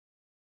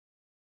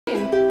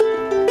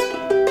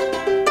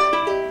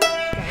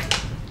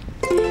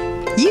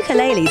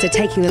Ukeleles are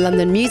taking the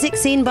London music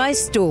scene by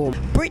storm.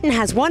 Britain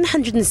has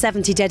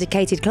 170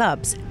 dedicated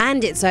clubs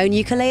and its own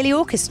ukulele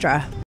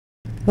orchestra.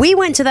 We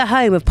went to the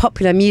home of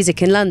popular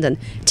music in London,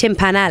 Tin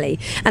Pan Alley,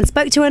 and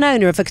spoke to an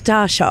owner of a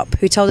guitar shop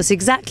who told us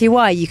exactly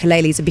why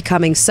ukuleles are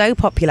becoming so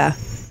popular.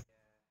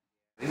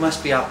 We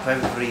must be up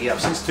every year.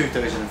 Since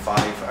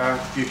 2005, our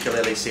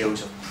ukulele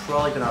sales have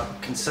probably been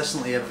up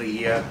consistently every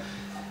year,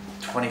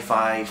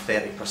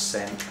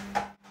 25–30%.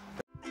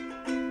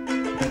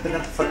 They're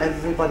for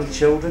everybody,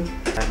 children.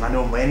 I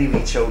know many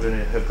wee children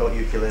who've got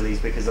ukuleles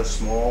because they're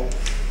small,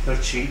 they're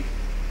cheap.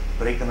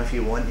 Break them if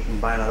you want, you can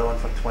buy another one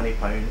for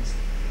 £20.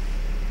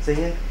 So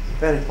yeah,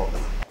 very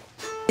popular.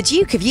 The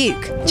Duke of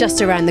Uke,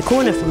 just around the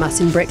corner from us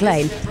in Brick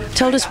Lane,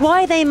 told us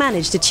why they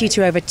managed to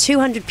tutor over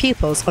 200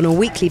 pupils on a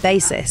weekly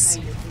basis.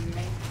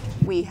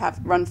 We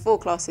have run 4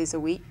 classes a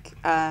week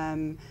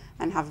and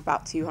have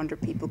about 200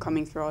 people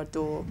coming through our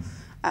door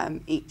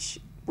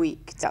each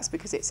week. That's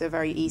because it's a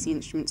very easy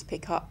instrument to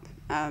pick up.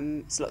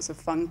 It's lots of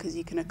fun because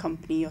you can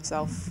accompany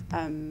yourself.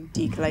 The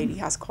ukulele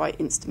has quite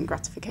instant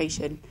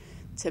gratification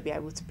to be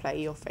able to play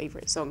your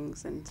favourite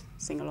songs and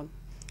sing along.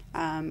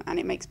 And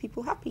it makes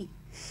people happy.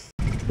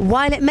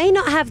 While it may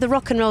not have the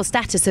rock and roll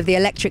status of the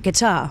electric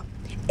guitar,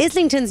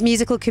 Islington's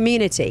musical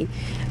community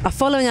are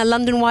following a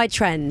London-wide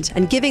trend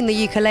and giving the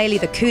ukulele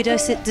the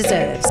kudos it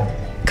deserves.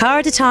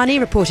 Cara Dattani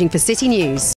reporting for City News.